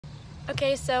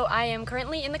Okay, so I am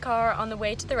currently in the car on the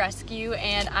way to the rescue,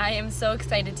 and I am so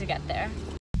excited to get there.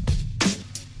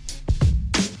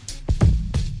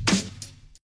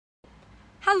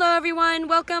 Hello everyone,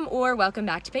 welcome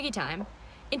back to Piggy Time.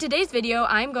 In today's video,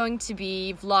 I'm going to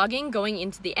be vlogging going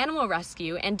into the animal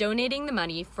rescue and donating the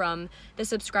money from the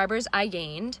subscribers I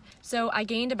gained. So I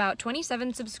gained about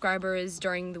 27 subscribers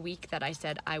during the week that I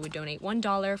said I would donate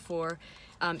 $1 for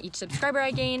each subscriber I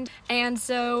gained, and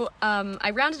so I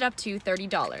rounded up to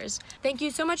 $30. Thank you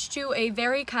so much to a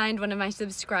very kind one of my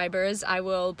subscribers, I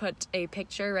will put a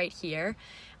picture right here,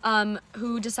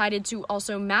 who decided to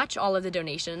also match all of the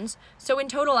donations. So in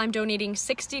total, I'm donating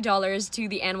 $60 to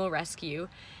the animal rescue,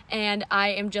 and I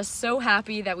am just so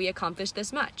happy that we accomplished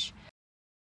this much.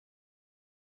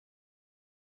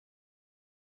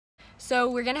 So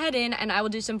we're gonna head in and I will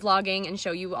do some vlogging and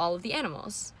show you all of the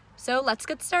animals. So let's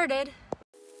get started.